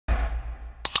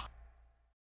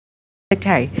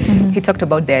Secretary, he talked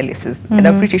about dialysis, and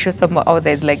I'm pretty sure someone out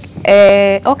there is like,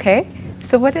 okay,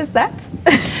 so what is that?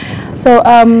 So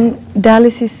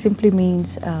dialysis simply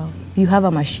means you have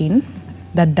a machine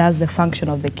that does the function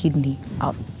of the kidney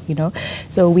out, you know.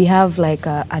 So we have like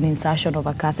an insertion of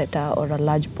a catheter or a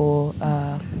large bore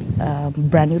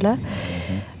granula,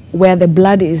 where the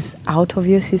blood is out of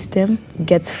your system,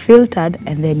 gets filtered,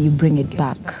 and then you bring it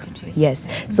back. Yes.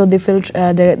 So the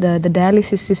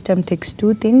dialysis system takes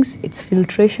two things. It's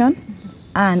filtration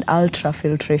and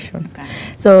ultrafiltration. Okay.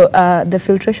 So the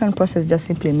filtration process just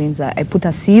simply means that I put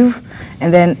a sieve,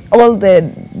 and then all the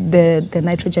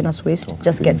nitrogenous waste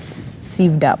just gets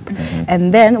sieved up.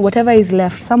 And then whatever is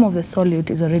left, some of the solute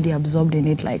is already absorbed in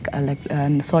it, like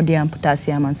sodium,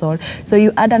 potassium, and so on. So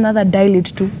you add another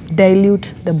dilute to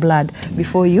dilute the blood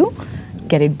before you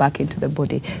get it back into the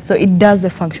body. So it does the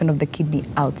function of the kidney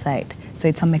outside. So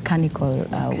it's a mechanical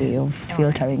way of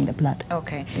filtering the blood.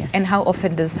 Okay. Yes. And how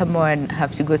often does someone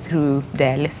have to go through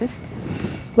dialysis?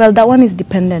 Well, that one is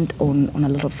dependent on a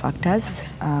lot of factors.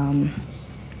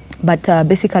 But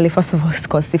basically, first of all, it's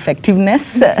cost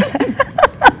effectiveness.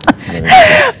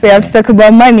 We have to talk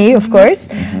about money, of course.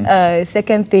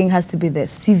 Second thing has to be the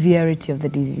severity of the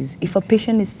disease. If a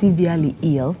patient is severely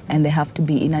ill and they have to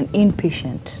be in an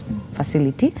inpatient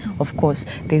facility, of course,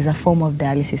 there's a form of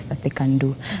dialysis that they can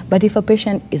do. But if a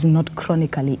patient is not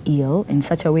chronically ill in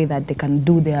such a way that they can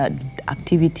do their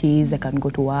activities, they can go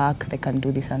to work, they can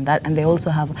do this and that, and they also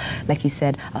have, like he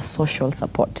said, a social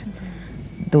support.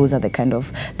 Those are the kind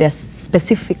of, there's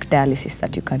specific dialysis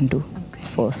that you can do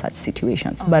for such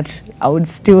situations. But I would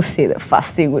still say the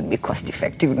first thing would be cost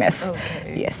effectiveness.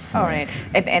 Okay. Yes. All right.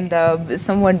 And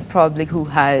someone probably who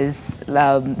has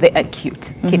the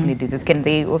acute kidney disease, can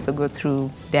they also go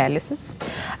through dialysis?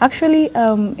 Actually,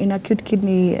 in acute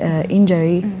kidney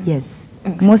injury, yes.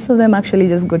 Most of them actually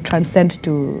just go transcend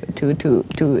to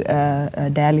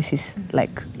dialysis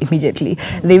like immediately.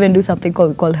 They even do something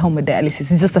called hemodialysis.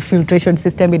 It's just a filtration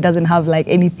system. It doesn't have like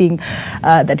anything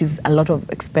that is a lot of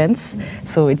expense.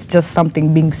 So it's just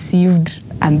something being sieved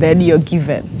and then you're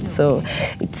given. So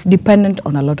it's dependent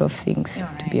on a lot of things,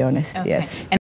 to be honest. Yes.